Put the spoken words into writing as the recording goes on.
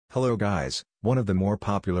Hello guys, one of the more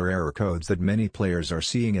popular error codes that many players are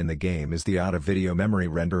seeing in the game is the out-of-video memory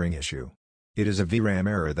rendering issue. It is a VRAM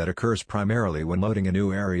error that occurs primarily when loading a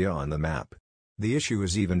new area on the map. The issue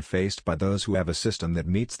is even faced by those who have a system that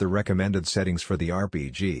meets the recommended settings for the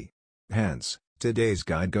RPG. Hence, today's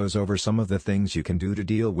guide goes over some of the things you can do to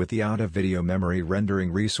deal with the out-of-video memory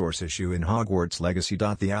rendering resource issue in Hogwarts Legacy.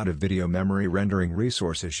 The out-of-video memory rendering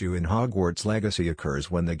resource issue in Hogwarts Legacy occurs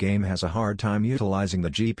when the game has a hard time utilizing the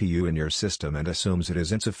GPU in your system and assumes it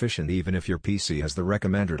is insufficient even if your PC has the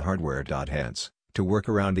recommended hardware. Hence, to work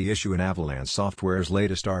around the issue in Avalanche Software's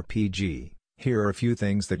latest RPG, here are a few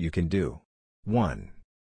things that you can do. 1.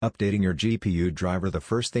 Updating your GPU driver. The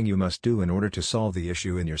first thing you must do in order to solve the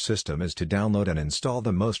issue in your system is to download and install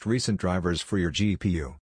the most recent drivers for your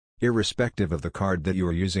GPU. Irrespective of the card that you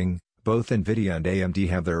are using, both Nvidia and AMD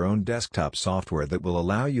have their own desktop software that will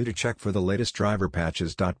allow you to check for the latest driver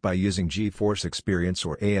patches. By using GeForce Experience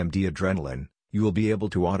or AMD Adrenalin, you will be able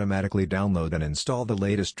to automatically download and install the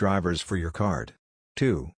latest drivers for your card.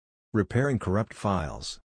 2. Repairing corrupt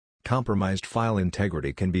files. Compromised file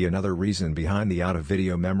integrity can be another reason behind the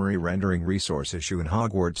out-of-video memory rendering resource issue in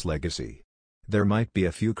Hogwarts Legacy. There might be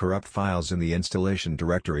a few corrupt files in the installation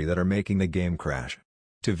directory that are making the game crash.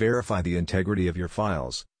 To verify the integrity of your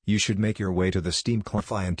files, you should make your way to the Steam client.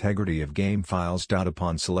 Verify integrity of game files.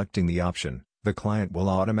 Upon selecting the option, the client will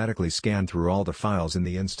automatically scan through all the files in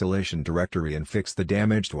the installation directory and fix the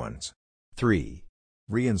damaged ones. 3.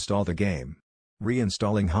 Reinstall the game.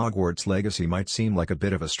 Reinstalling Hogwarts Legacy might seem like a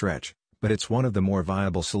bit of a stretch, but it's one of the more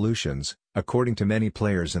viable solutions, according to many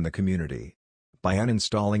players in the community. By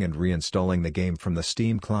uninstalling and reinstalling the game from the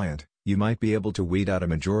Steam client, you might be able to weed out a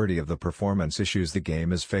majority of the performance issues the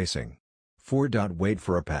game is facing. 4. Wait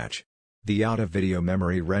for a patch. The out-of-video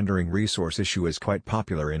memory rendering resource issue is quite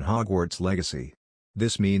popular in Hogwarts Legacy.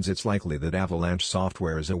 This means it's likely that Avalanche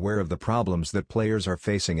Software is aware of the problems that players are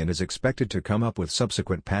facing and is expected to come up with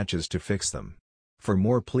subsequent patches to fix them. For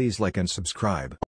more, please like and subscribe.